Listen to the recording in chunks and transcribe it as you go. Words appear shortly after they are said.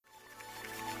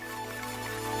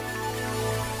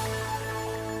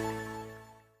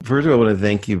first of all, I want to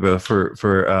thank you both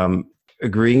for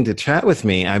agreeing to chat with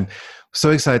me. I'm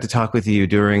so excited to talk with you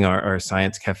during our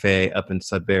science cafe up in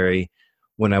Sudbury.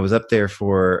 When I was up there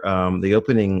for the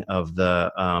opening of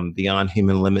the Beyond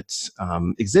Human Limits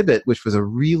exhibit, which was a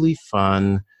really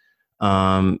fun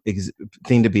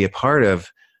thing to be a part of.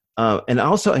 And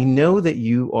also, I know that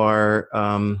you are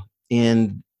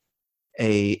in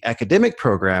a academic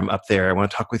program up there. I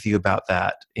want to talk with you about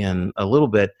that in a little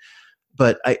bit.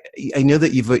 But I know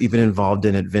that you've been involved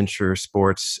in adventure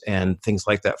sports and things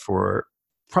like that for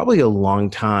probably a long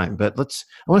time. But I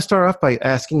want to start off by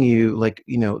asking you,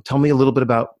 tell me a little bit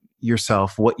about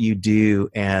yourself, what you do,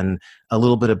 and a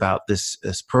little bit about this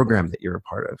program that you're a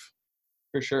part of.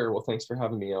 For sure. Well, thanks for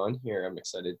having me on here. I'm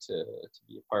excited to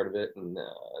be a part of it, and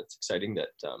it's exciting that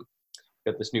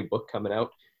got this new book coming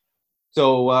out.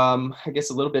 So I guess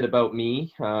a little bit about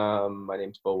me. My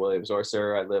name's Beau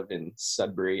Williams-Orser. I live in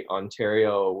Sudbury,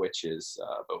 Ontario, which is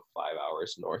about 5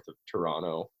 hours north of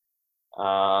Toronto.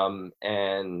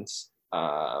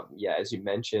 Yeah, as you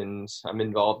mentioned, I'm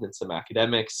involved in some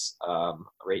academics.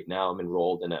 Right now, I'm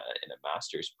enrolled in a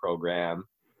master's program,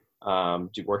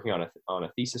 working on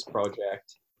a thesis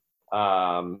project.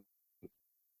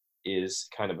 Is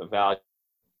kind of evaluating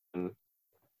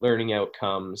learning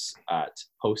outcomes at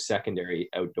post-secondary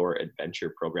outdoor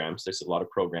adventure programs. There's a lot of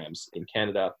programs in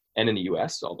Canada and in the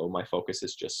US, although my focus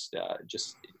is just in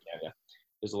Canada.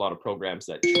 There's a lot of programs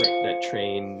that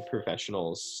train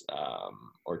professionals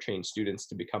or train students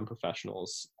to become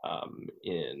professionals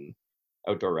in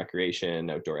outdoor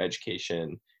recreation, outdoor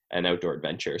education, and outdoor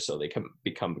adventure. So they can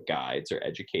become guides or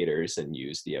educators and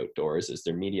use the outdoors as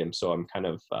their medium. So I'm kind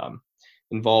of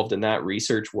involved in that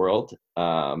research world.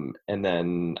 And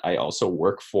then I also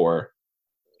work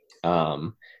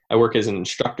I work as an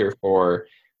instructor for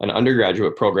an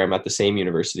undergraduate program at the same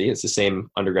university. It's the same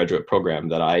undergraduate program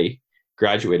that I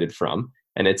graduated from,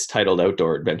 and it's titled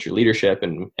Outdoor Adventure Leadership.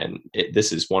 And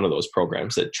this is one of those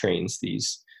programs that trains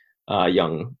these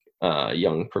young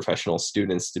professional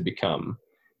students to become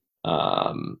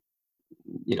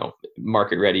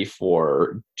market ready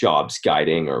for jobs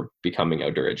guiding or becoming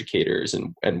outdoor educators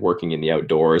and working in the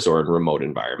outdoors or in remote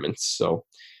environments. So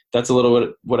that's a little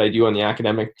bit what I do on the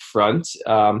academic front.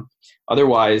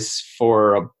 Otherwise,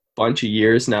 for a bunch of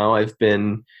years now, I've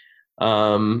been,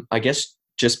 I guess,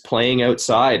 just playing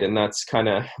outside, and that's kind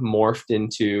of morphed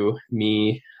into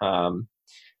me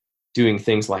doing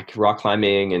things like rock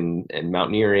climbing and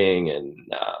mountaineering and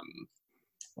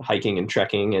hiking and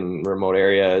trekking in remote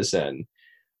areas. And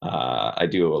I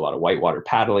do a lot of whitewater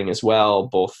paddling as well,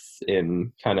 both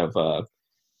in kind of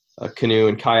a canoe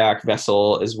and kayak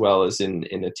vessel, as well as in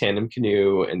a tandem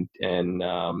canoe and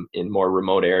in more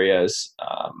remote areas.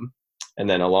 And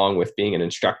then along with being an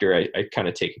instructor, I kind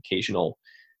of take occasional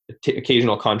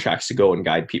contracts to go and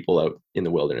guide people out in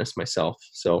the wilderness myself.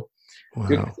 So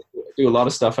wow. do a lot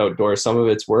of stuff outdoors. Some of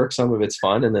it's work, some of it's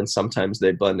fun, and then sometimes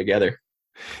they blend together.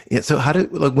 Yeah. So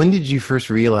when did you first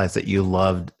realize that you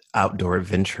loved outdoor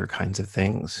adventure kinds of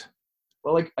things?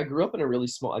 Well, I grew up in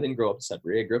I didn't grow up in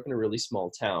Sudbury. I grew up in a really small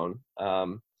town.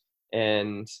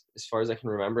 And as far as I can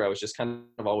remember, I was just kind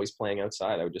of always playing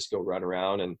outside. I would just go run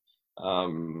around and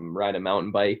ride a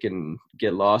mountain bike and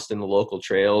get lost in the local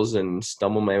trails and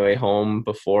stumble my way home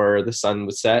before the sun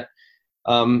was set.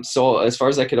 So as far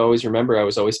as I could always remember, I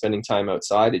was always spending time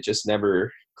outside. It just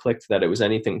never clicked that it was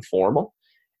anything formal.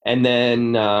 And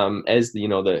then, as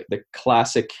the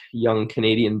classic young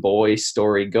Canadian boy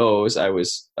story goes, I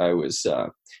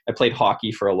played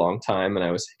hockey for a long time, and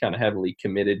I was kind of heavily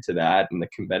committed to that in the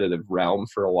competitive realm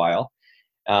for a while.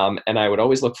 And I would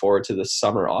always look forward to the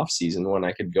summer off season when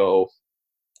I could go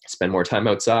spend more time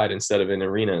outside instead of in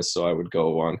arenas. So I would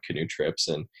go on canoe trips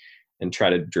and try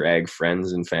to drag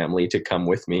friends and family to come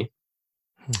with me.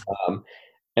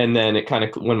 And then it kind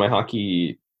of, when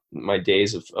my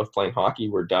days of playing hockey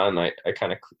were done,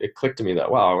 it clicked to me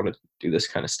that, wow, I want to do this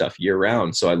kind of stuff year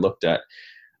round. So I looked at,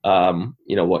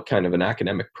 what kind of an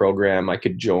academic program I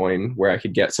could join where I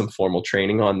could get some formal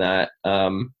training on that,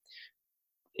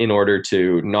 in order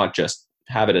to not just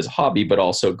have it as a hobby, but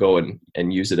also go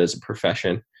and use it as a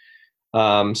profession.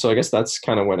 So I guess that's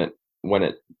kind of when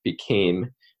it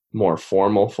became more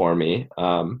formal for me.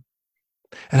 And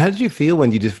how did you feel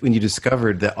when you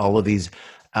discovered that all of these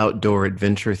outdoor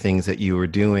adventure things that you were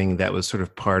doing, that was sort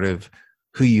of part of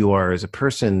who you are as a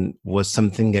person, was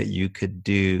something that you could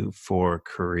do for a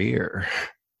career?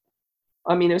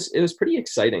 I mean, it was pretty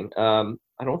exciting.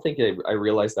 I don't think I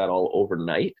realized that all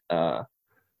overnight.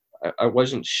 I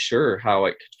wasn't sure how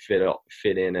it could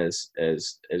fit in as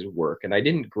work, and I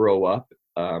didn't grow up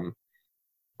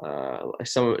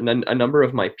a number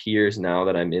of my peers, now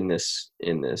that I'm in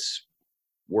this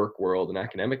work world and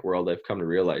academic world, I've come to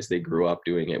realize they grew up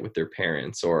doing it with their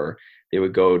parents, or they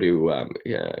would go to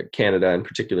Canada, in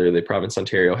particular, the province of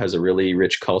Ontario has a really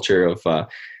rich culture of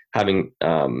having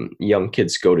young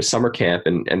kids go to summer camp,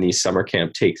 and these summer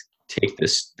camp take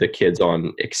the kids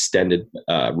on extended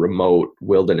remote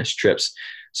wilderness trips.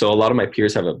 So a lot of my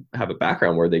peers have a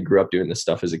background where they grew up doing this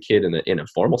stuff as a kid in a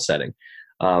formal setting.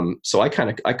 So I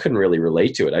couldn't really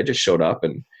relate to it. I just showed up,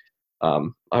 and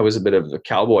I was a bit of a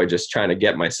cowboy, just trying to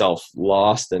get myself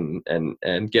lost and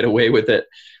get away with it,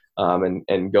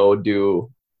 and go do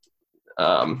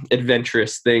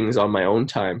adventurous things on my own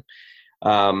time.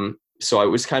 So it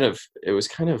was kind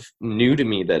of new to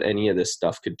me that any of this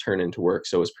stuff could turn into work.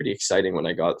 So it was pretty exciting when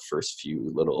I got the first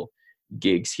few little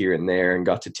gigs here and there, and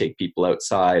got to take people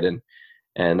outside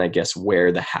and I guess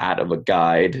wear the hat of a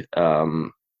guide.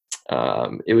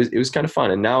 It was kind of fun.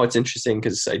 And now it's interesting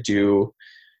because I do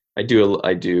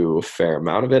a fair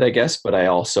amount of it, I guess, but I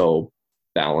also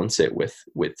balance it with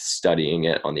studying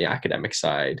it on the academic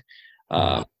side,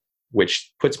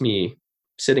 which puts me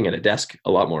sitting at a desk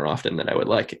a lot more often than I would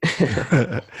like.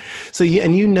 So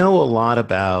you know a lot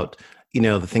about,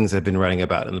 the things I've been writing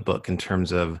about in the book in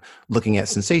terms of looking at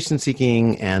sensation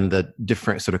seeking and the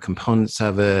different sort of components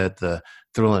of it, the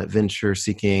thrill and adventure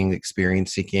seeking,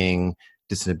 experience seeking,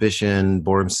 disinhibition,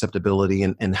 boredom susceptibility,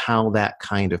 and how that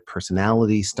kind of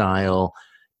personality style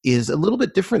is a little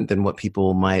bit different than what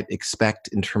people might expect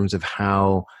in terms of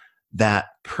how that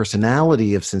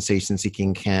personality of sensation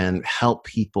seeking can help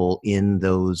people in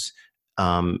those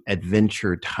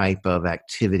adventure type of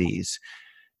activities.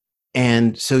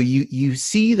 And so you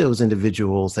see those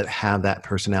individuals that have that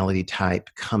personality type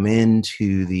come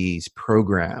into these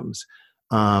programs.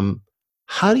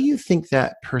 How do you think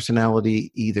that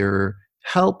personality either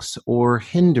helps or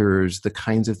hinders the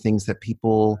kinds of things that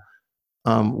people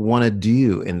want to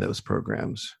do in those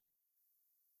programs?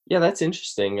 Yeah, that's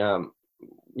interesting. I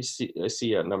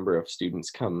see a number of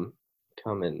students come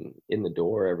in the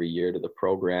door every year to the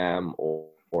program, or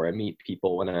I meet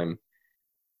people when I'm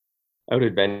out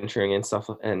adventuring and stuff,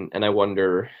 and I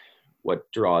wonder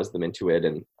what draws them into it,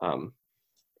 and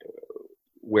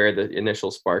where the initial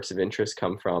sparks of interest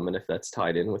come from, and if that's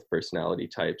tied in with personality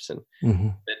types. And Mm-hmm.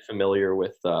 a bit familiar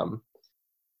with the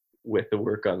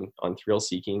work on thrill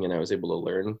seeking, and I was able to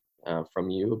learn from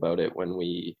you about it when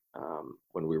we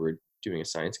were doing a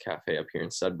science cafe up here in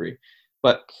Sudbury.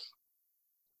 But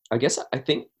I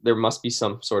think there must be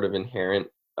some sort of inherent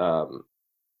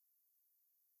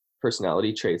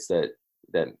personality traits that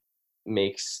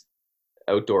makes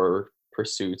outdoor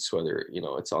pursuits, whether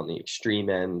it's on the extreme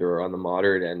end or on the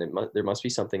moderate end, there must be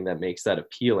something that makes that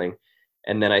appealing.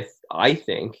 And then I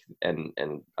think, and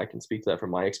I can speak to that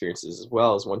from my experiences as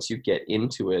well, is once you get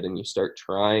into it and you start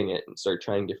trying it and start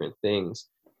trying different things,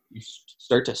 you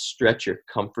start to stretch your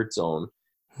comfort zone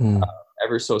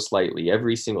ever so slightly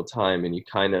every single time. And you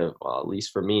kind of, well, at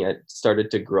least for me, I started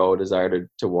to grow a desire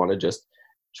to want to just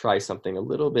try something a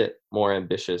little bit more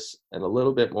ambitious and a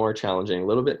little bit more challenging, a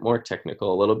little bit more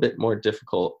technical, a little bit more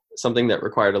difficult, something that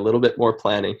required a little bit more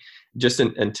planning, just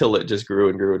until it just grew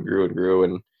and grew and grew and grew,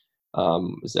 and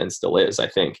still is, I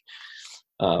think.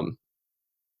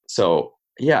 So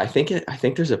yeah, I think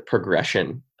there's a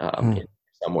progression in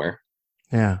somewhere.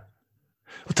 Yeah.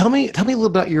 Well, tell me a little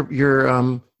about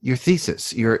your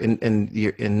thesis, and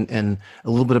a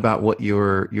little bit about what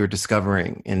you're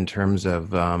discovering in terms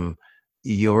of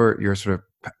your sort of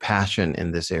passion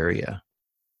in this area.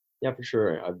 Yeah, for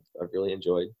sure. I've really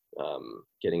enjoyed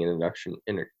getting an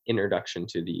introduction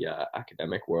to the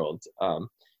academic world.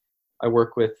 I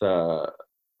work with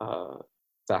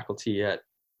faculty at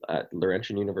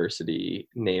Laurentian University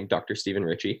named Dr. Stephen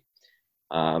Ritchie,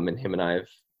 and him and I have,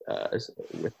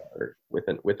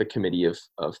 with a committee of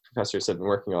professors, have been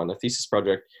working on a thesis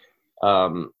project.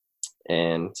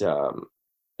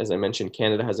 As I mentioned,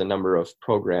 Canada has a number of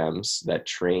programs that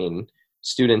train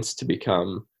students to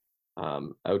become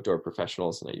outdoor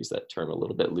professionals, and I use that term a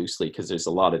little bit loosely because there's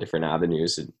a lot of different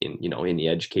avenues in the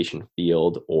education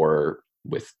field, or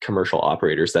with commercial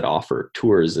operators that offer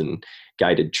tours and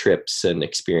guided trips and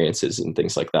experiences and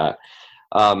things like that.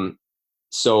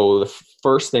 So the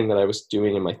first thing that I was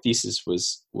doing in my thesis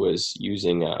was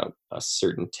using a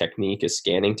certain technique, a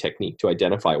scanning technique, to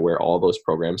identify where all those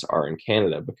programs are in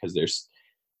Canada, because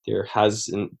there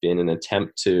hasn't been an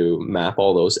attempt to map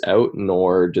all those out,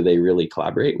 nor do they really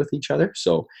collaborate with each other.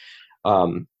 So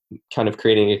kind of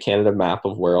creating a Canada map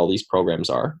of where all these programs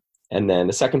are. And then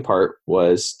the second part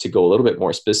was to go a little bit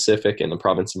more specific in the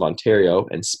province of Ontario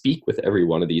and speak with every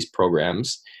one of these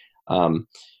programs,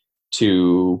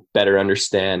 to better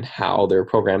understand how their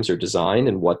programs are designed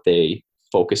and what they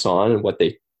focus on and what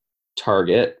they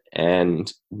target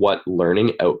and what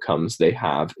learning outcomes they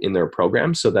have in their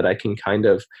program, so that I can kind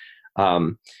of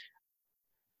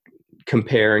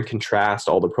compare and contrast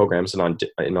all the programs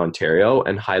in Ontario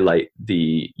and highlight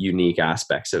the unique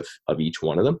aspects of each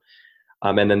one of them.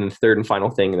 And then the third and final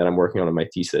thing that I'm working on in my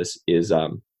thesis is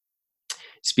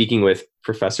speaking with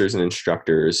professors and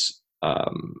instructors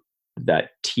that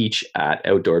teach at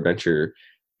outdoor adventure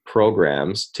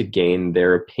programs to gain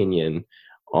their opinion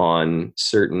on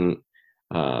certain,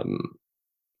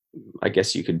 I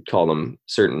guess you could call them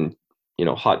certain,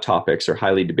 hot topics or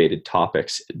highly debated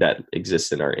topics that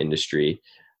exist in our industry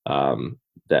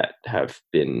that have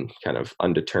been kind of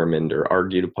undetermined or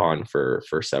argued upon for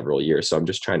several years. So I'm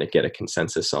just trying to get a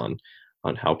consensus on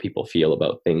how people feel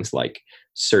about things like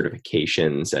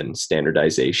certifications and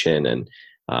standardization and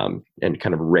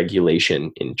kind of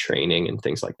regulation in training and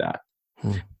things like that.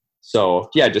 So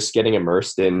yeah, just getting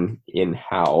immersed in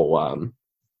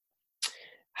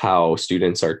how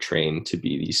students are trained to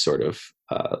be these sort of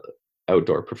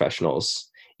outdoor professionals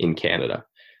in Canada,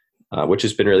 which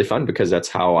has been really fun because that's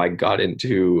how I got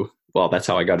into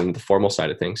the formal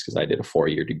side of things, because I did a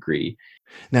 4-year degree.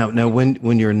 Now,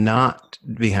 when you're not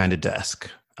behind a desk,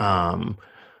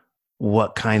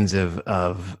 what kinds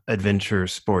of adventure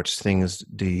sports things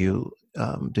do you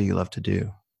love to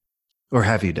do, or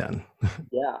have you done?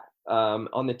 Yeah.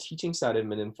 On the teaching side, I've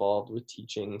been involved with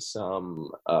teaching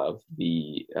some of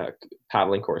the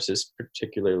paddling courses,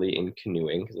 particularly in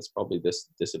canoeing, because it's probably this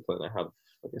discipline I have,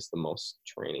 I guess, the most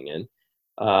training in.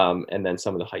 And then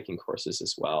some of the hiking courses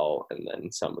as well, and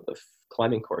then some of the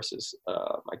climbing courses,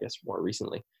 I guess, more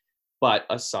recently. But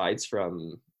aside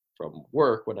from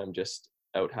work, when I'm just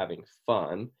out having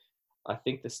fun, I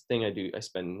think this thing I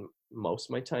spend most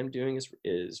of my time doing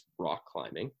is rock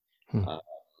climbing.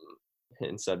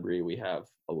 In Sudbury, we have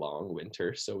a long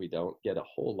winter, so we don't get a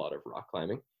whole lot of rock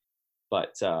climbing.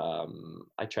 But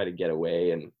I try to get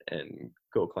away and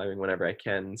go climbing whenever I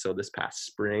can. So this past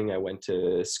spring, I went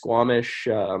to Squamish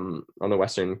on the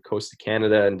western coast of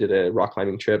Canada and did a rock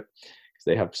climbing trip, because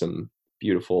they have some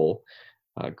beautiful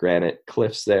granite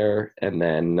cliffs there. And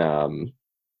then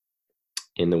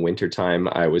in the wintertime,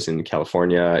 I was in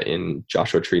California in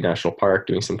Joshua Tree National Park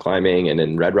doing some climbing, and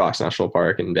in Red Rocks National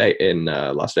Park in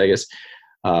Las Vegas.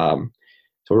 So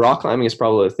rock climbing is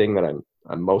probably the thing that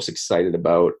I'm most excited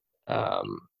about.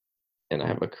 And I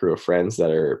have a crew of friends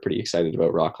that are pretty excited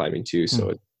about rock climbing too. So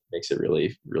it makes it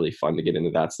really, really fun to get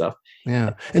into that stuff.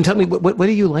 Yeah. And tell me, what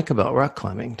do you like about rock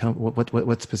climbing? Tell me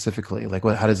what specifically, like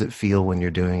how does it feel when you're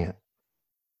doing it?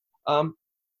 I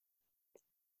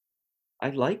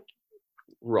like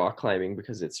rock climbing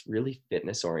because it's really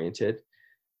fitness oriented.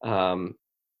 And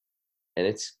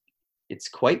it's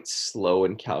quite slow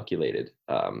and calculated.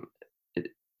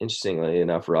 Interestingly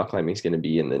enough, rock climbing is going to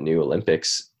be in the new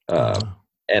Olympics.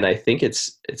 And I think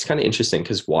it's kind of interesting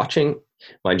because watching,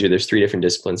 mind you, there's 3 different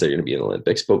disciplines that are going to be in the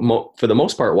Olympics, but for the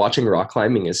most part, watching rock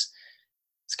climbing it's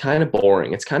kind of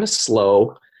boring. It's kind of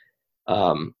slow.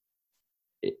 From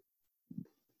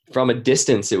a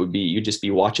distance, you'd just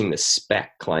be watching the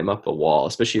speck climb up a wall,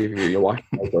 especially if you're watching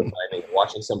outdoor climbing,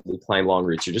 watching somebody climb long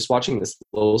routes. You're just watching this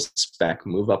little speck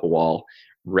move up a wall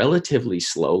relatively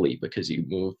slowly, because you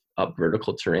move up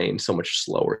vertical terrain so much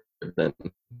slower than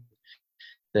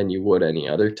you would any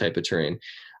other type of terrain.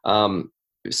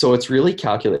 So it's really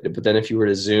calculated. But then if you were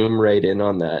to zoom right in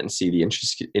on that and see the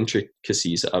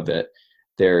intricacies of it,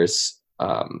 there's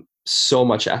so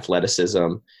much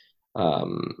athleticism,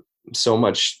 so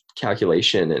much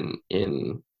calculation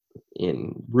in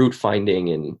route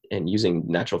finding and using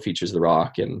natural features of the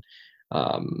rock, and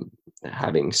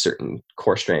having certain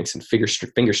core strengths and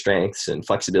finger strengths and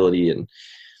flexibility, and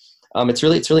it's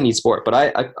really neat sport. But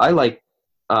I like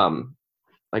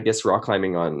I guess rock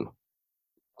climbing on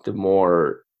the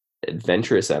more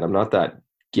adventurous end. I'm not that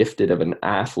gifted of an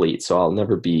athlete, so I'll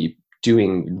never be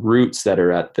doing routes that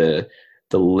are at the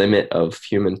limit of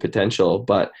human potential,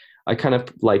 but I kind of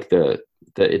like the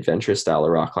adventurous style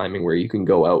of rock climbing, where you can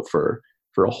go out for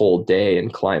a whole day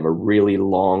and climb a really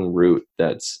long route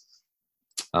that's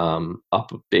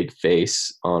up a big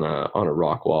face on a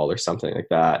rock wall or something like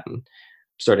that, and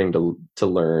starting to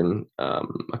learn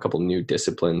a couple new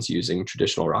disciplines using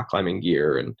traditional rock climbing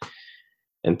gear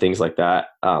and things like that.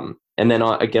 And then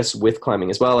I guess with climbing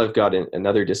as well, I've got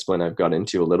another discipline I've got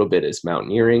into a little bit is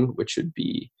mountaineering, which would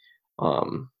be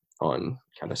on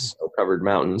kind of snow-covered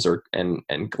mountains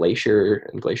and glacier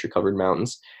covered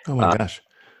mountains. Oh my gosh.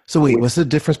 So wait, what's the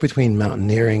difference between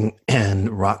mountaineering and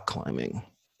rock climbing?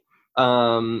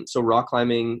 So rock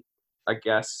climbing, I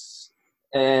guess,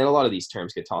 And a lot of these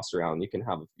terms get tossed around. You can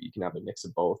have a mix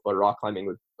of both, but rock climbing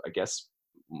would, I guess,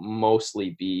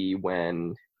 mostly be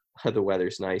when the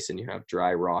weather's nice and you have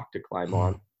dry rock to climb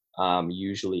on,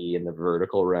 usually in the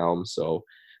vertical realm. So,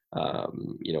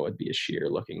 it'd be a sheer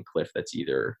looking cliff that's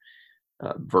either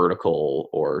vertical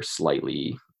or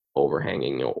slightly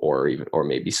overhanging, or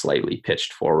maybe slightly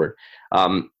pitched forward.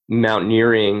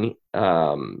 Mountaineering,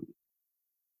 kind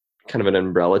of an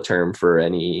umbrella term for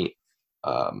any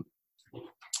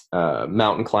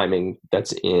mountain climbing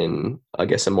that's in, I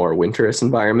guess, a more winterous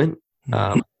environment,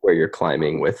 where you're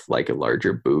climbing with like a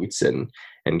larger boots and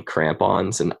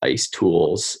crampons and ice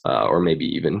tools, or maybe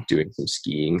even doing some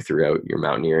skiing throughout your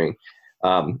mountaineering.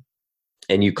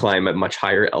 And you climb at much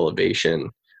higher elevation,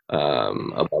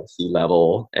 above sea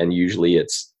level, and usually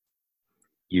it's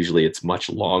much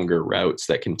longer routes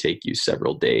that can take you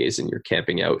several days, and you're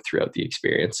camping out throughout the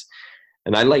experience.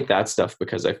 And I like that stuff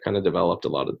because I've kind of developed a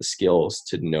lot of the skills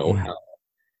to know how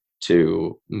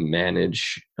to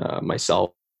manage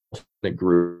myself in a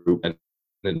group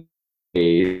and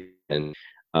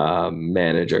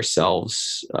manage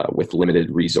ourselves with limited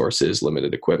resources,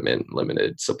 limited equipment,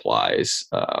 limited supplies,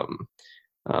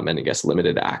 and I guess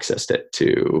limited access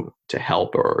to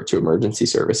help or to emergency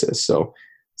services. So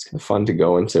it's kind of fun to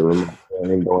go into remote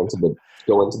and go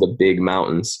into the big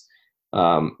mountains.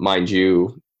 Mind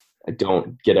you, I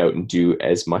don't get out and do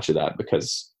as much of that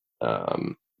because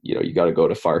you got to go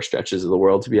to far stretches of the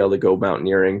world to be able to go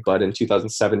mountaineering. But in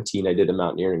 2017, I did a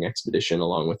mountaineering expedition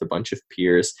along with a bunch of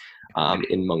peers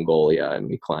in Mongolia, and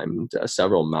we climbed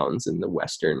several mountains in the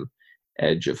western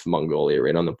edge of Mongolia,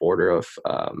 right on the border of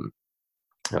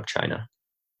China.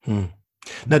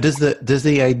 Now, does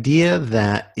the idea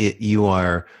that you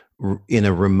are in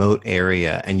a remote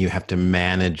area and you have to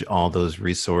manage all those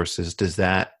resources, does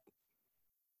that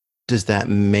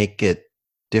make it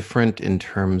different in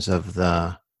terms of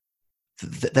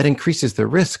that increases the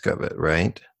risk of it,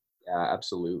 right? Yeah,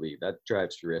 absolutely. That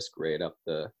drives risk right up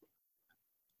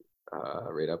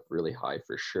really high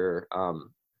for sure.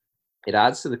 It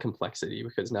adds to the complexity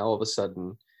because now all of a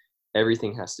sudden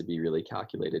everything has to be really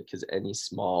calculated, because any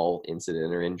small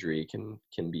incident or injury can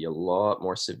be a lot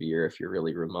more severe if you're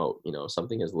really remote.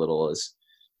 Something as little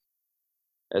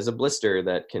as a blister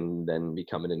that can then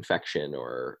become an infection,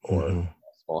 or a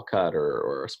small cut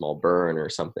or a small burn or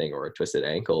something, or a twisted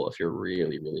ankle if you're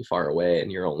really, really far away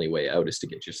and your only way out is to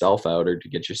get yourself out, or to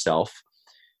get yourself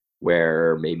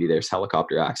where maybe there's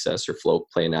helicopter access or float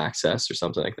plane access or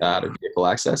something like that, or vehicle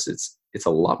access. It's a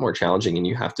lot more challenging, and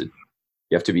you have to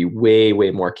be way, way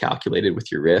more calculated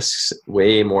with your risks,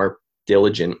 way more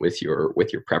diligent with your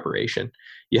preparation.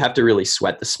 You have to really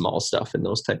sweat the small stuff in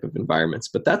those type of environments.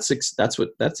 But that's what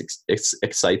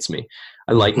excites me.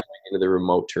 I like going into the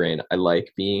remote terrain. I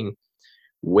like being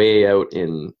way out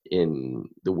in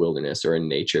the wilderness or in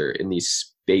nature, in these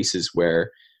spaces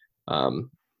where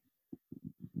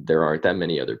there aren't that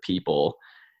many other people,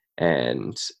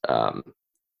 and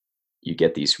you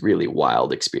get these really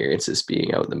wild experiences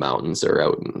being out in the mountains or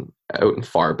out in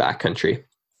far backcountry.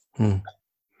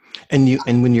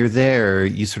 And when you're there,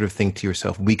 you sort of think to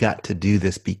yourself, we got to do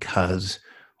this because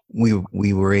we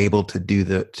were able to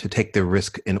take the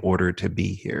risk in order to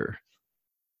be here.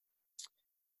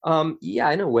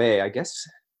 Yeah, in a way, I guess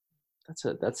that's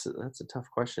a tough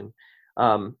question.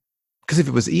 Because if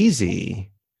it was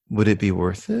easy, would it be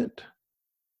worth it?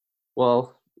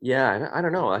 Well, yeah, I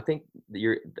don't know. I think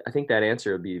that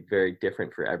answer would be very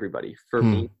different for everybody. For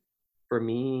me,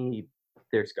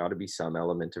 there's got to be some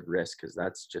element of risk, because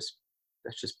that's just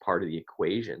part of the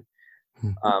equation.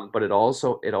 But it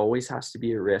always has to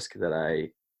be a risk that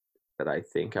I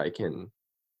think I can,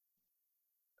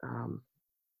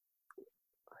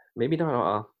 maybe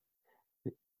not.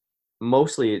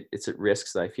 Mostly it's at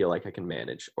risks that I feel like I can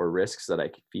manage, or risks that I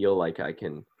feel like I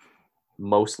can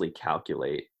mostly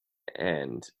calculate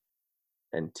and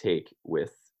take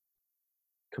with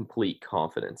complete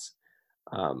confidence.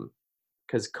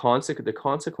 Because the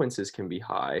consequences can be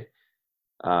high,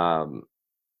 but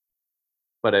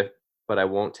I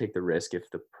won't take the risk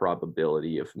if the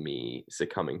probability of me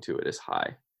succumbing to it is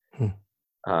high.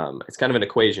 It's kind of an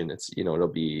equation. It's it'll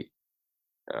be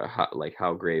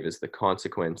how grave is the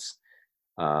consequence,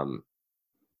 and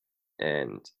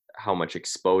how much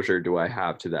exposure do I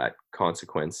have to that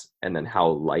consequence, and then how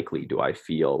likely do I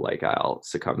feel like I'll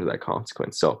succumb to that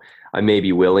consequence. So I may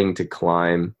be willing to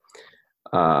climb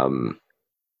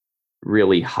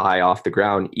really high off the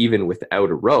ground even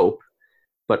without a rope,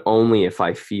 but only if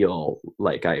I feel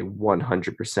like I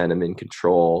 100% am in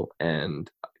control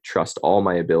and trust all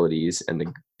my abilities, and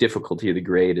the difficulty of the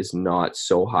grade is not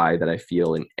so high that I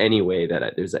feel in any way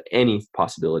that there's any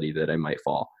possibility that I might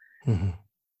fall.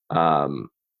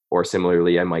 Or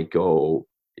similarly, I might go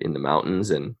in the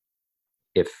mountains, and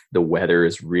if the weather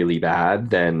is really bad,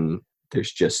 then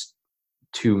there's just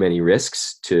too many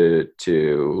risks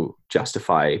to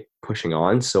justify pushing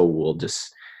on. So we'll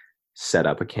just set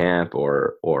up a camp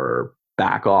or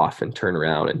back off and turn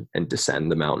around and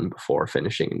descend the mountain before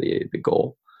finishing the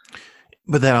goal.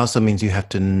 But that also means you have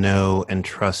to know and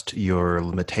trust your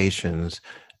limitations,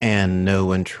 and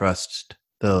know and trust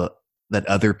that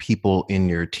other people in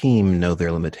your team know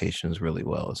their limitations really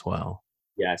well as well.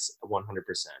 Yes, 100%.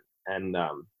 And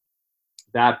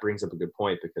that brings up a good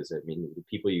point, because I mean, the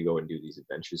people you go and do these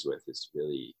adventures with it's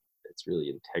really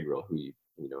integral who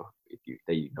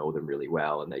that you know them really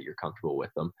well and that you're comfortable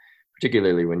with them,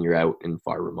 particularly when you're out in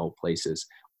far remote places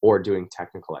or doing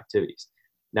technical activities.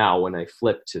 Now, when I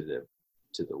flip to the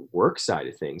work side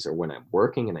of things, or when I'm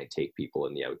working and I take people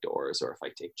in the outdoors, or if I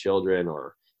take children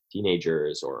or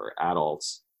teenagers or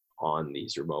adults on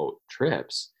these remote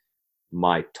trips,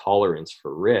 my tolerance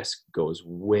for risk goes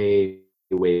way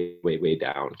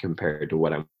down compared to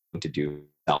what I'm going to do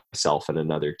myself and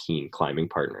another keen climbing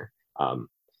partner.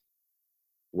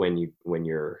 When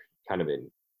you're kind of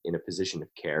in a position of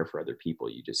care for other people,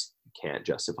 you just can't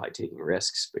justify taking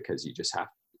risks, because you just have,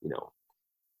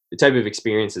 the type of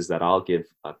experiences that I'll give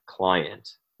a client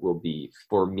will be,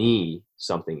 for me,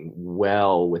 something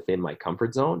well within my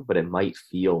comfort zone, but it might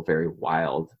feel very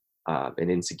wild and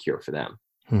insecure for them.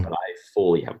 But I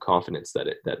fully have confidence that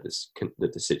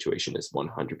the situation is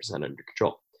 100% under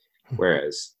control.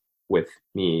 Whereas with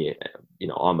me,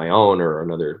 on my own, or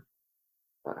another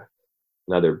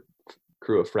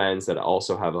crew of friends that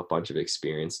also have a bunch of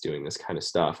experience doing this kind of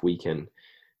stuff, we can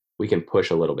push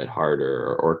a little bit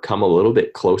harder, or come a little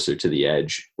bit closer to the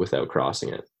edge without crossing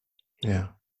it. Yeah.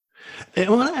 I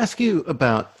want to ask you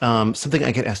about something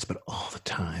I get asked about all the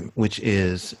time, which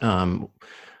is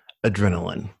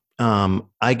adrenaline.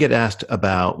 I get asked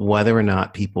about whether or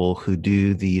not people who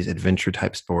do these adventure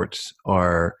type sports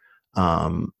are,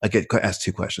 I get asked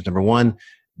two questions. Number one,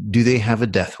 do they have a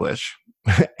death wish?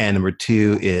 And number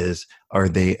two is, are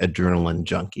they adrenaline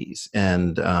junkies?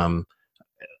 And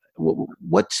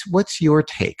what's your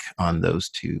take on those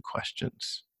two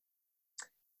questions?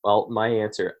 Well, my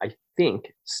answer, I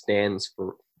think, stands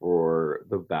for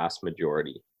the vast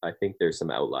majority. I think there's some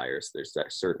outliers. There's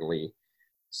certainly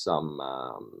some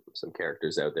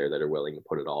characters out there that are willing to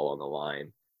put it all on the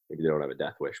line. Maybe they don't have a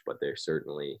death wish, but they're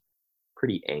certainly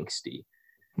pretty angsty.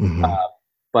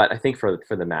 But I think for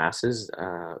the masses,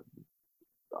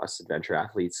 us adventure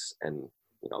athletes, and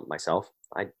myself,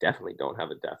 I definitely don't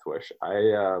have a death wish.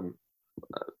 I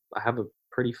have a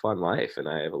pretty fun life, and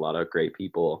I have a lot of great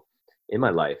people in my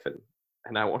life,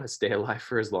 and I want to stay alive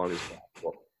for as long as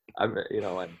possible.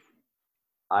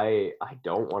 I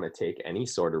don't want to take any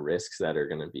sort of risks that are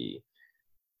going to be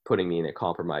putting me in a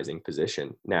compromising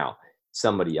position. Now,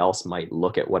 somebody else might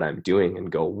look at what I'm doing and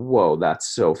go, whoa,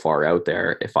 that's so far out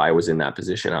there. If I was in that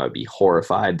position, I would be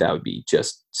horrified. That would be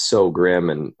just so grim,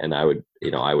 and I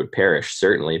would perish,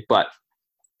 certainly. But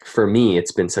for me,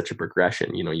 it's been such a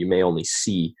progression. You may only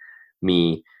see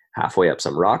me halfway up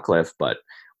some rock cliff, but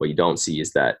what you don't see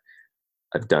is that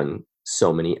I've done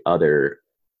so many other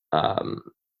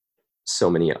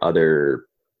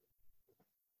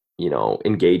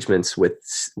engagements with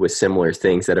similar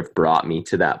things that have brought me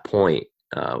to that point,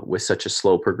 with such a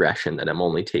slow progression that I'm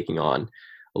only taking on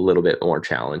a little bit more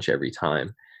challenge every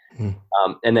time.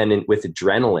 And then with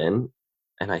adrenaline,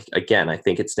 and I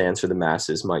think it stands for the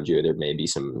masses, mind you. There may be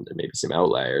some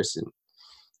outliers, and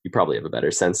you probably have a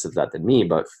better sense of that than me.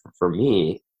 But for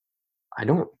me, I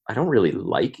don't really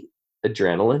like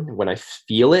adrenaline. When I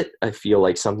feel it, I feel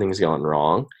like something's gone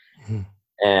wrong.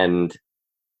 And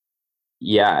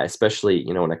yeah, especially,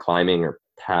 in a climbing or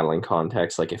paddling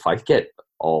context, like if I get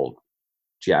all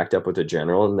jacked up with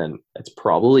adrenaline, then it's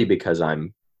probably because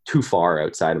I'm too far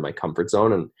outside of my comfort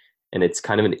zone. And it's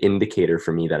kind of an indicator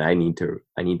for me that I need to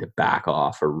back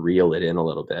off or reel it in a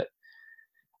little bit.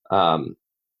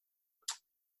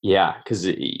 Yeah,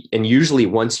 and usually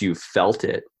once you've felt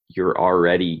it, you're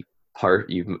already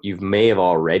you may have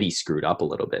already screwed up a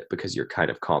little bit, because you're kind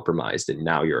of compromised, and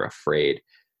now you're afraid,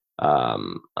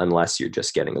 unless you're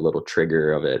just getting a little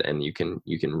trigger of it, and you can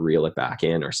reel it back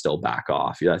in or still back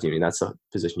off. That's the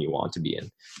position you want to be in.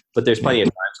 But there's plenty of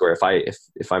times where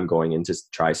if I'm going in to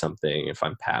try something, if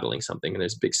I'm paddling something, and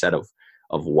there's a big set of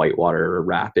whitewater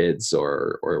rapids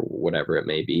or whatever it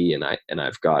may be, and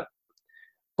I've got a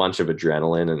bunch of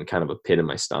adrenaline and kind of a pit in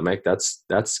my stomach, that's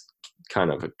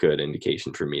kind of a good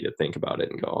indication for me to think about it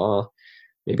and go, oh,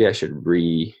 maybe I should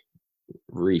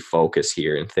refocus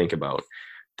here and think about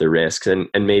the risks. And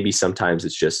maybe sometimes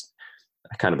it's just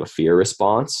a kind of a fear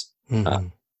response. Mm-hmm.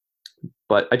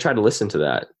 But I try to listen to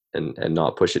that and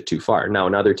not push it too far. Now,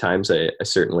 in other times, I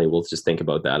certainly will just think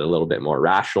about that a little bit more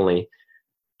rationally,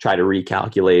 try to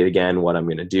recalculate again what I'm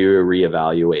going to do,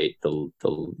 reevaluate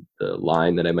the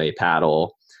line that I may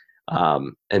paddle,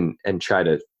 and try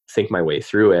to think my way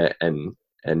through it.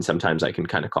 And sometimes I can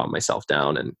kind of calm myself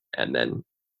down and then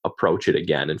approach it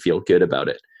again and feel good about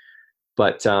it.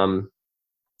 But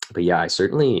yeah,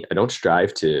 I don't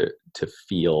strive to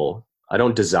feel, I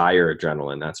don't desire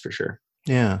adrenaline. That's for sure.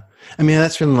 Yeah. I mean,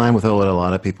 that's in line with what a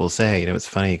lot of people say. You know, it's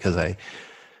funny because I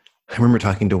remember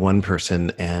talking to one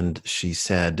person and she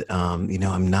said, you know,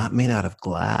 I'm not made out of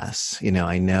glass. You know,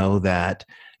 I know that,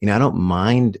 you know, I don't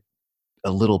mind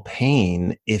a little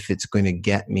pain if it's going to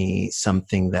get me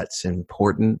something that's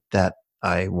important that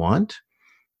I want.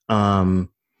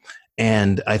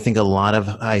 And I think a lot of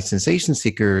high sensation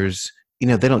seekers, you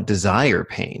know, they don't desire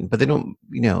pain, but they don't,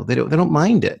 you know, they don't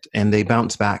mind it, and they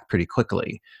bounce back pretty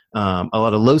quickly. A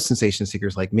lot of low sensation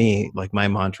seekers like me, like my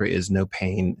mantra is no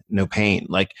pain, no pain.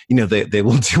 Like, you know, they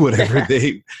will do whatever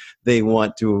they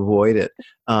want to avoid it.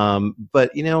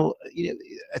 But you know,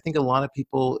 I think a lot of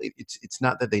people, it's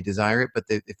not that they desire it, but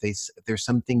if there's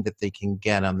something that they can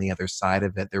get on the other side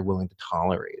of it, they're willing to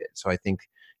tolerate it. So I think,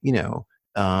 you know,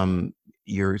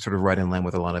 you're sort of right in line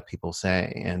with a lot of people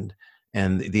say.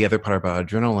 And the other part about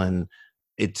adrenaline,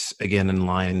 it's again in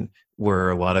line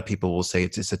where a lot of people will say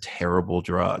it's a terrible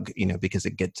drug, you know, because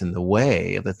it gets in the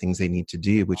way of the things they need to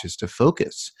do, which is to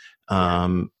focus.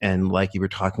 And like you were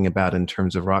talking about in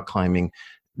terms of rock climbing,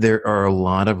 there are a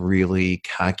lot of really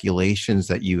calculations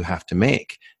that you have to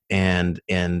make. And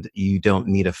you don't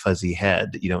need a fuzzy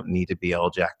head. You don't need to be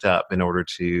all jacked up in order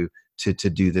to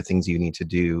do the things you need to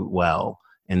do well.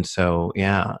 And so,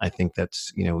 yeah, I think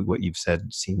that's, you know, what you've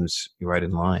said seems right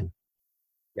in line.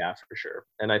 Yeah, for sure.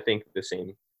 And I think the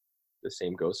same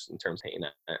goes in terms of pain.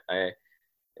 You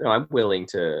know, I'm willing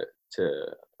to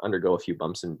undergo a few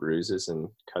bumps and bruises and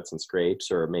cuts and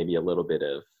scrapes, or maybe a little bit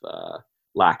of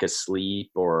lack of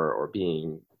sleep, or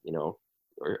being, you know,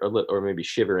 or maybe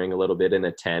shivering a little bit in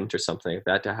a tent or something like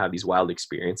that, to have these wild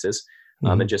experiences.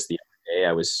 Mm-hmm. And just the other day,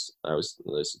 there's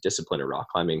a discipline of rock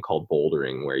climbing called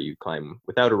bouldering, where you climb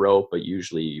without a rope, but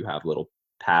usually you have little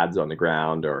pads on the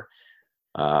ground, or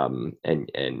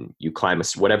and you climb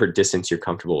whatever distance you're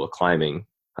comfortable with climbing,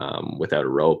 without a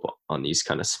rope, on these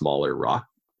kind of smaller rock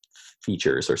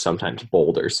features, or sometimes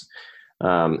boulders.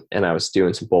 And I was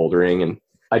doing some bouldering, and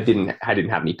I didn't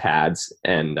have any pads,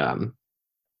 and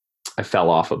I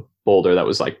fell off a boulder that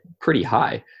was like pretty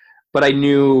high, but I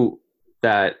knew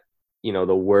that, you know,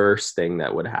 the worst thing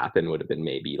that would happen would have been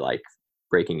maybe like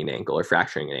breaking an ankle or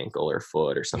fracturing an ankle or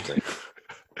foot or something.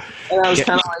 And I was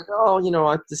kind of like, oh, you know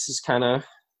what, this is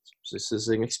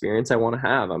an experience I want to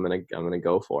have. I'm gonna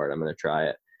go for it. I'm gonna try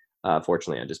it.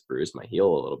 Fortunately, I just bruised my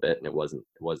heel a little bit, and it wasn't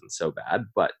so bad.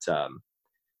 But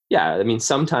yeah, I mean,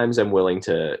 sometimes I'm willing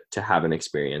to have an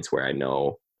experience where I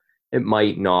know it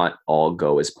might not all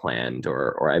go as planned,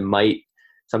 or I might,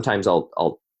 sometimes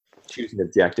I'll choose an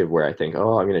objective where I think,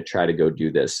 oh, I'm going to try to go do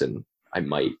this, and I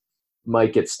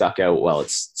might get stuck out while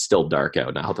it's still dark out,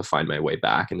 and I'll have to find my way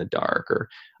back in the dark, or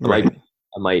Right.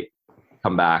 I might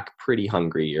come back pretty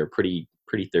hungry, or pretty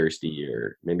thirsty,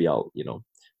 or maybe I'll, you know,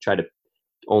 try to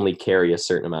only carry a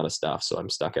certain amount of stuff, so I'm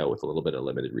stuck out with a little bit of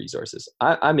limited resources.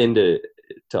 I'm into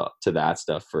that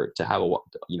stuff to have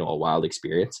a wild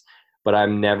experience, but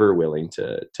I'm never willing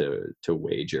to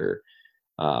wager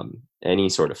any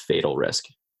sort of fatal risk.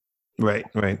 Right.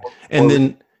 And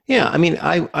then, yeah, I mean,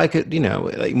 I could, you know,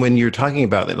 like when you're talking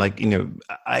about it, like, you know,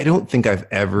 I don't think I've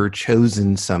ever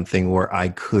chosen something where I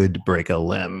could break a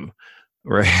limb,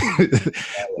 right?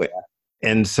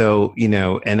 And so, you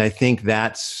know, and I think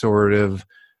that's sort of,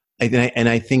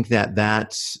 I think that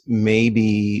that's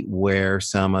maybe where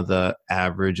some of the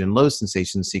average and low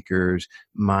sensation seekers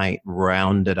might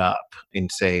round it up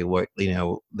and say, what, you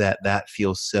know, that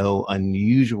feels so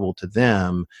unusual to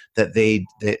them that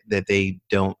they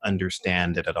don't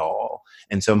understand it at all.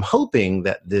 And so I'm hoping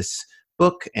that this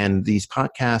book and these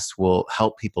podcasts will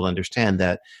help people understand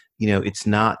that, you know, it's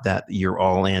not that you're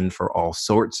all in for all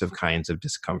sorts of kinds of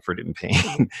discomfort and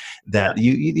pain, that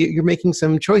you're making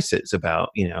some choices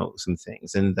about, you know, some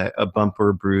things, and that a bump or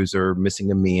a bruise or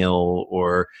missing a meal,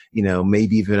 or, you know,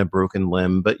 maybe even a broken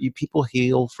limb, but people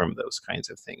heal from those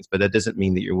kinds of things. But that doesn't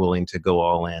mean that you're willing to go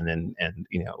all in and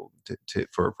you know,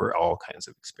 for all kinds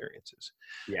of experiences.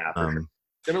 Yeah, for sure.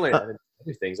 Similarly, other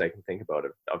things I can think about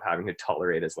of having to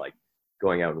tolerate is like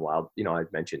going out in wild,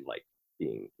 I've mentioned like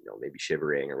being, maybe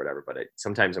shivering or whatever, but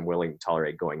sometimes I'm willing to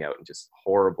tolerate going out and just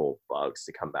horrible bugs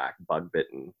to come back, bug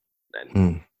bitten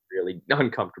and really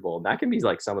uncomfortable. And that can be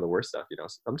like some of the worst stuff,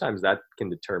 sometimes that can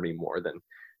deter me more than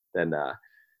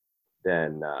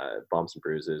bumps and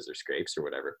bruises or scrapes or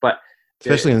whatever. But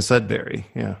especially in Sudbury.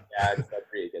 Yeah. Yeah, in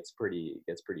Sudbury it gets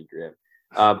pretty grim.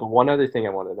 But one other thing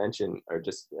I wanted to mention, or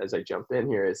just as I jump in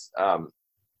here, is I'm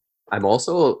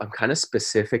kind of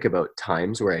specific about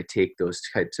times where I take those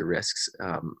types of risks.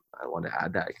 I want to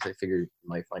add that because I figured you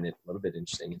might find it a little bit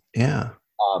interesting. Yeah.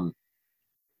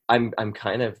 I'm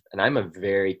kind of, and I'm a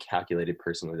very calculated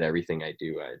person with everything I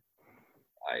do.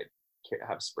 I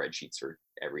have spreadsheets for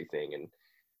everything, and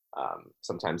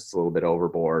sometimes it's a little bit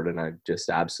overboard, and I just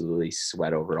absolutely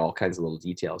sweat over all kinds of little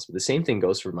details. But the same thing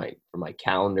goes for my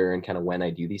calendar and kind of when I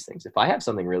do these things. If I have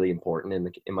something really important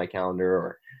in my calendar,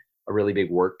 or a really big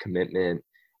work commitment,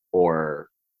 or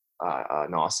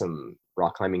an awesome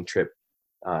rock climbing trip,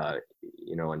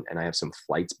 and I have some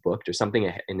flights booked or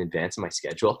something in advance of my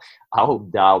schedule, I'll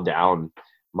dial down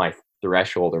my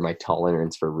threshold or my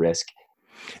tolerance for risk.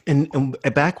 And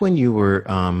back when you were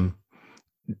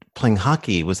playing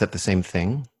hockey, was that the same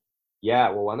thing? Yeah,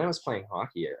 well, when I was playing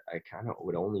hockey, I kind of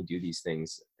would only do these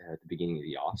things at the beginning of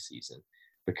the off season,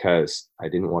 because I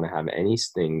didn't want to have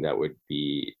anything that would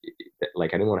be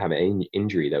like, I didn't want to have any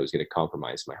injury that was going to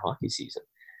compromise my hockey season.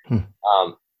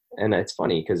 And it's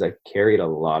funny because I carried a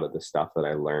lot of the stuff that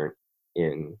I learned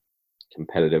in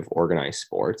competitive organized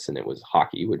sports, and it was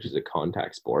hockey, which is a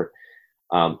contact sport.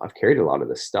 I've carried a lot of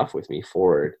this stuff with me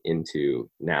forward into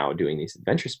now doing these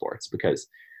adventure sports, because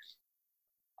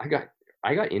I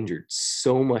got injured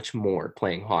so much more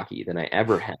playing hockey than I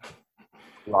ever had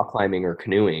rock climbing or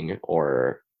canoeing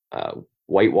or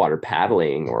whitewater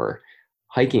paddling or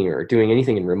hiking or doing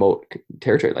anything in remote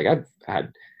territory. Like, I've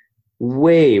had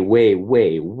way, way,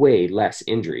 way, way less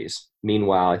injuries.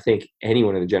 Meanwhile, I think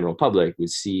anyone in the general public would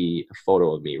see a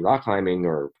photo of me rock climbing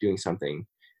or doing something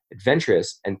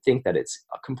adventurous and think that it's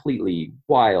a completely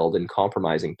wild and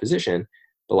compromising position.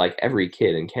 But like, every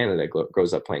kid in Canada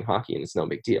grows up playing hockey, and it's no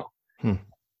big deal.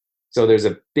 So there's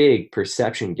a big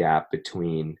perception gap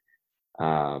between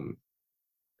the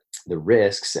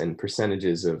risks and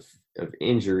percentages of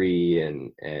injury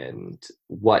and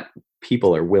what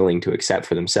people are willing to accept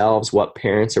for themselves, what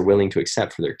parents are willing to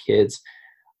accept for their kids.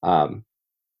 I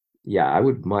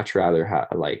would much rather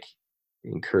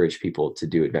encourage people to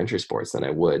do adventure sports than I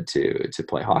would to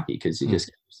play hockey, because you just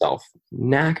get yourself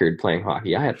knackered playing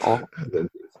hockey. I had all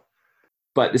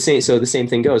but the same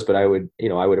thing goes, but I would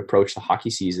approach the hockey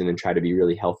season and try to be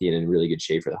really healthy and in really good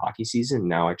shape for the hockey season.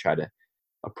 Now I try to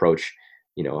approach,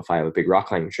 if I have a big rock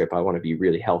climbing trip, I want to be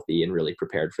really healthy and really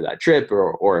prepared for that trip.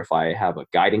 Or if I have a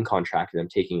guiding contract and I'm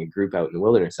taking a group out in the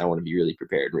wilderness, I want to be really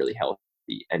prepared and really healthy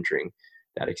entering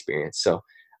that experience. So,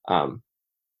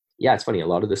 it's funny. A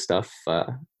lot of this stuff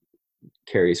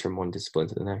carries from one discipline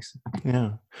to the next.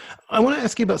 Yeah. I want to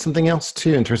ask you about something else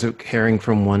too, in terms of carrying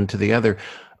from one to the other.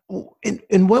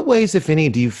 In what ways, if any,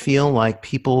 do you feel like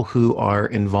people who are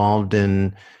involved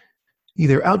in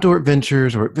either outdoor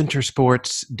adventures or adventure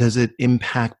sports, does it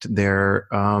impact their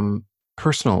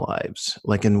personal lives?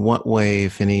 Like, in what way,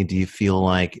 if any, do you feel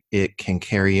like it can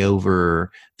carry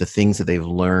over the things that they've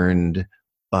learned,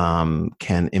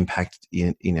 can impact,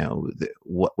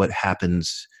 what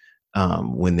happens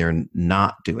when they're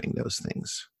not doing those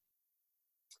things?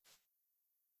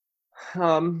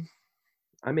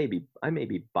 I may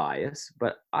be biased,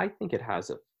 but I think it has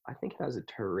a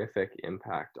terrific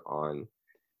impact on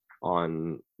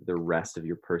the rest of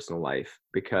your personal life,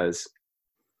 because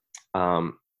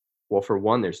for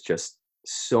one, there's just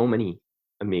so many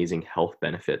amazing health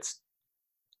benefits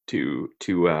to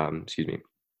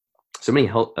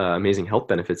amazing health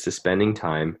benefits to spending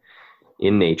time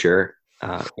in nature,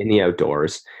 in the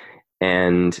outdoors,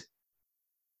 and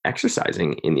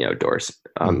exercising in the outdoors.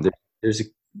 There's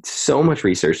so much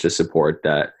research to support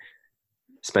that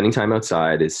spending time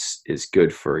outside is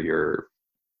good for your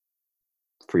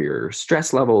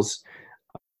stress levels,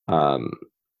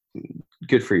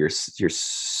 good for your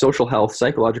social health,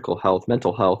 psychological health,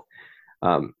 mental health.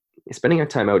 Spending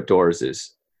time outdoors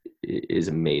is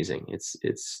amazing.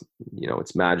 It's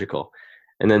magical.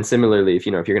 And then similarly, if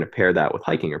you're going to pair that with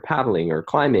hiking or paddling or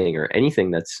climbing or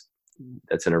anything that's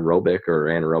an aerobic or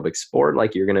anaerobic sport,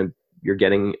 like, you're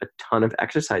getting a ton of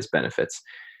exercise benefits.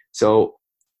 So,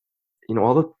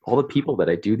 all the people that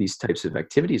I do these types of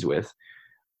activities with,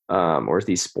 or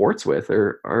these sports with,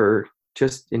 are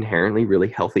just inherently really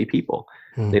healthy people.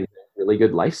 They have really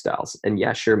good lifestyles. And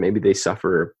yeah, sure, maybe they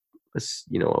suffer a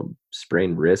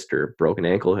sprained wrist or broken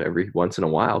ankle every once in a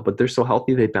while, but they're so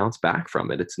healthy they bounce back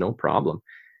from it. It's no problem.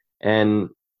 And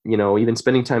even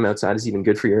spending time outside is even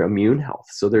good for your immune health.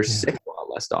 So they're Yeah. sick a lot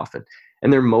less often,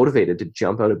 and they're motivated to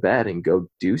jump out of bed and go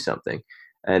do something.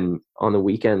 And on the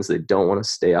weekends, they don't want to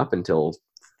stay up until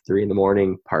 3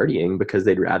 a.m. partying because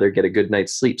they'd rather get a good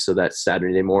night's sleep so that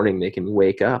Saturday morning they can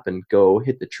wake up and go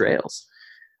hit the trails.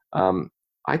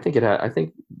 I think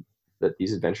that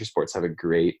these adventure sports have a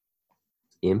great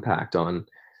impact on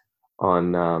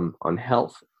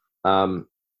health.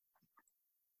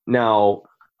 Now,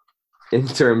 in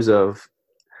terms of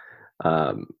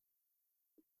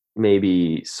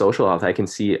maybe social health, I can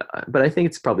see, but I think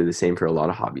it's probably the same for a lot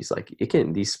of hobbies. Like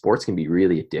these sports can be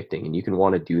really addicting, and you can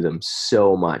want to do them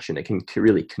so much, and it can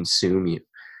really consume you.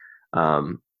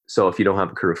 So if you don't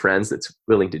have a crew of friends that's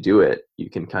willing to do it, you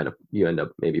end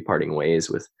up maybe parting ways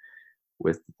with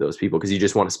those people because you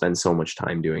just want to spend so much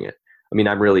time doing it. I mean,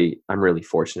 I'm really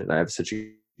fortunate. I have such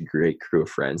a great crew of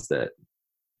friends that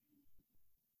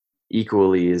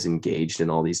equally is engaged in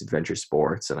all these adventure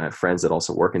sports, and I have friends that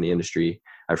also work in the industry.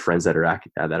 I have friends that are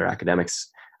academics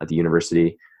at the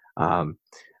university. My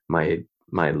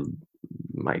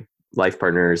life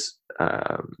partner's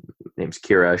name's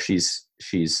Kira.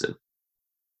 She's a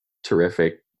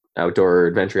terrific outdoor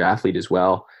adventure athlete as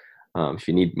well. If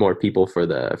you need more people for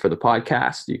the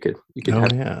podcast, you could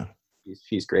have. Yeah.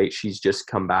 She's great. She just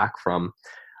came back from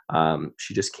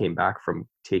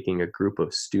taking a group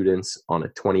of students on a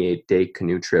 28-day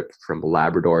canoe trip from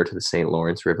Labrador to the St.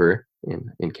 Lawrence River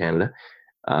in Canada.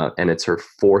 And it's her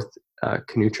fourth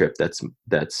canoe trip that's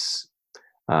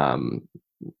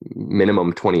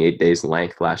minimum 28 days in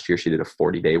length. Last year she did a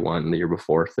 40-day one, the year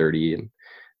before 30. And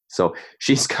so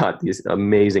she's got this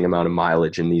amazing amount of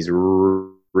mileage in these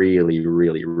really,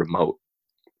 really remote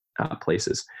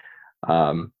places.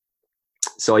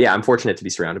 So yeah, I'm fortunate to be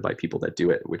surrounded by people that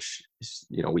do it, which is,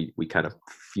 we kind of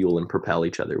fuel and propel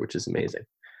each other, which is amazing.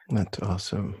 That's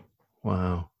awesome.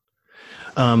 Wow.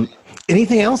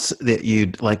 Anything else that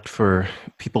you'd like for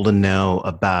people to know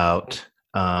about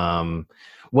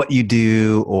what you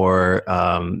do, or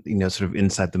sort of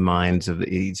inside the minds of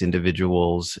these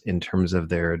individuals in terms of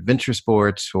their adventure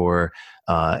sports, or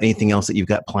anything else that you've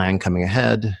got planned coming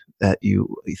ahead that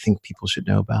you think people should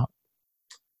know about?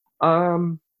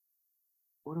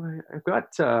 I've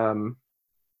got,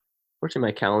 fortunately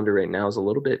my calendar right now is a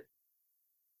little bit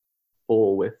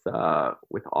full with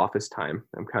office time.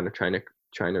 I'm kind of trying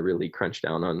to really crunch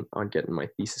down on getting my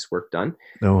thesis work done.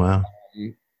 Oh, wow.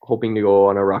 I'm hoping to go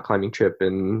on a rock climbing trip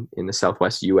in the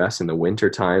Southwest US in the winter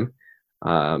time.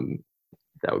 That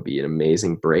would be an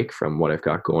amazing break from what I've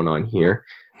got going on here.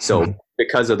 So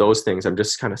because of those things, I'm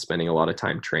just kind of spending a lot of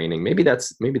time training. Maybe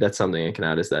that's something I can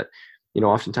add, is that,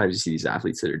 oftentimes you see these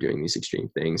athletes that are doing these extreme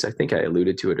things. I think I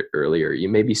alluded to it earlier. You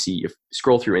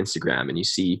scroll through Instagram and you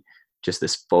see just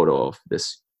this photo of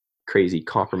this crazy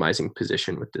compromising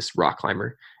position with this rock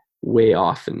climber way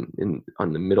off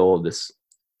on the middle of this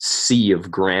sea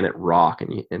of granite rock,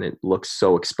 and it looks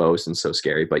so exposed and so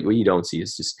scary. But what you don't see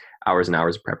is just hours and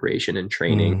hours of preparation and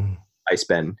training. I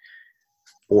spend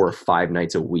 4 or 5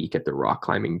 nights a week at the rock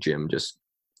climbing gym, just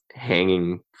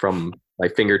hanging from my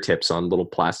fingertips on little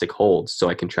plastic holds so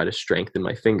I can try to strengthen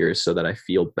my fingers so that I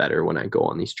feel better when I go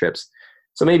on these trips.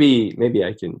 So maybe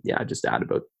I can, just add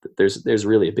about, there's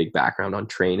really a big background on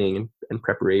training and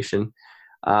preparation.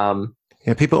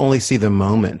 People only see the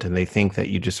moment, and they think that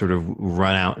you just sort of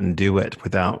run out and do it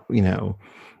without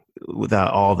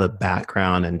all the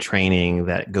background and training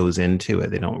that goes into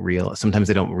it. Sometimes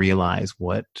they don't realize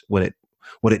what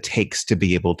it takes to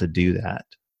be able to do that.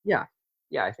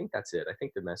 Yeah, I think that's it. I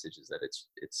think the message is that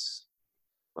it's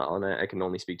well, and I can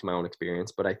only speak to my own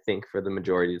experience, but I think for the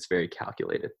majority, it's very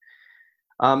calculated.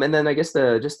 And then I guess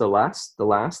the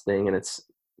last thing, and it's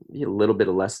a little bit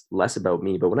less about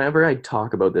me, but whenever I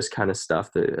talk about this kind of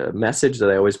stuff, the message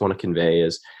that I always want to convey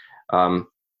is, to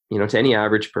any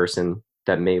average person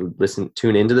that may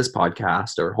tune into this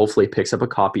podcast, or hopefully picks up a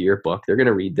copy of your book, they're going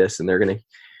to read this, and they're going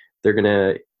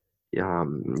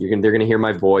to hear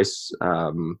my voice,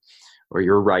 or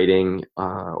your writing,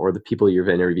 or the people you've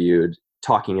interviewed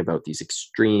talking about these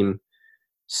extreme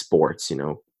sports,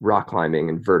 rock climbing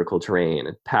and vertical terrain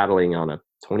and paddling on a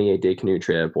 28-day canoe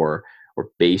trip, or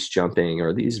base jumping,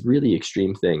 or these really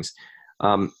extreme things.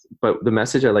 But the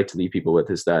message I like to leave people with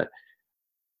is that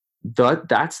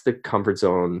that's the comfort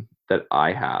zone that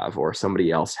I have or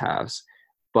somebody else has.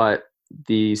 But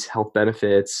these health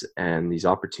benefits and these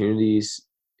opportunities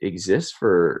exist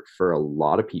for a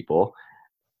lot of people.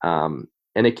 And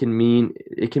it can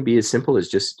be as simple as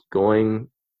just going,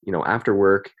 after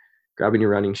work, grabbing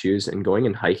your running shoes and going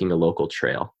and hiking a local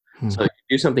trail. So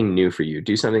do something new for you.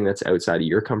 Do something that's outside of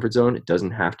your comfort zone. It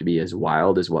doesn't have to be as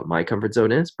wild as what my comfort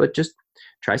zone is, but just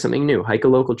try something new. Hike a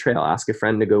local trail. Ask a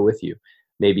friend to go with you.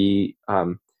 Maybe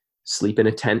sleep in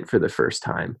a tent for the first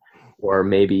time, or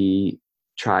maybe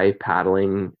try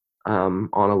paddling on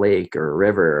a lake or a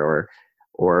river,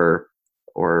 or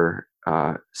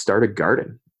start a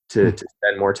garden to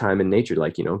spend more time in nature.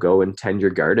 Like, go and tend your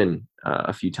garden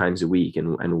a few times a week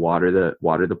and water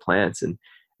the plants and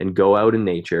go out in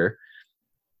nature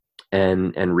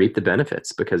and reap the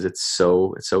benefits, because it's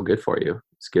so good for you.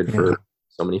 It's good for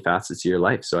so many facets of your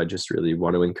life. So I just really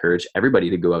want to encourage everybody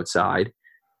to go outside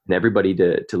and everybody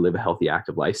to live a healthy,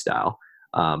 active lifestyle.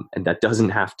 And that doesn't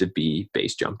have to be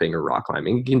base jumping or rock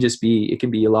climbing. It can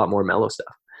be a lot more mellow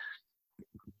stuff.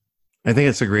 I think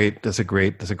that's a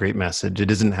great message. It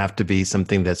doesn't have to be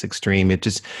something that's extreme. It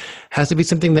just has to be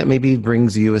something that maybe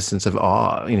brings you a sense of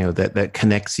awe, that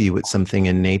connects you with something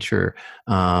in nature.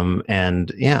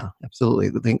 And yeah,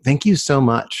 absolutely. Thank you so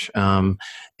much. And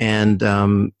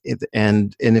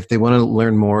if they want to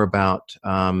learn more about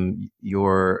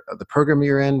the program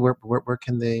you're in, where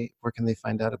can they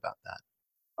find out about that?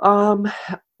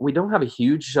 We don't have a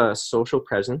huge social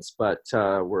presence, but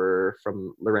we're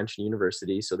from Laurentian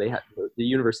University, so the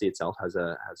university itself has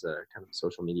a kind of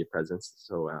social media presence.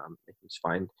 So you can just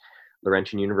find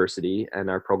Laurentian University, and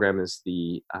our program is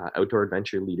the Outdoor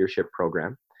Adventure Leadership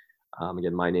Program.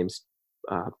 Again, my name's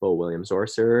Beau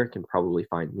Williams-Orser. Can probably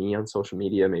find me on social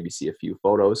media, maybe see a few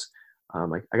photos. I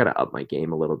got to up my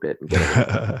game a little bit and get it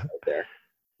out there.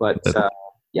 But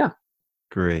yeah.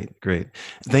 Great.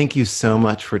 Thank you so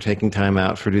much for taking time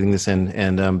out for doing this,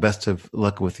 and best of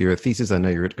luck with your thesis. I know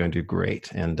you're going to do great,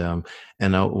 and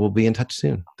we'll be in touch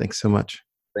soon. Thanks so much.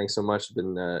 Thanks so much. It's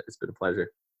been a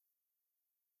pleasure.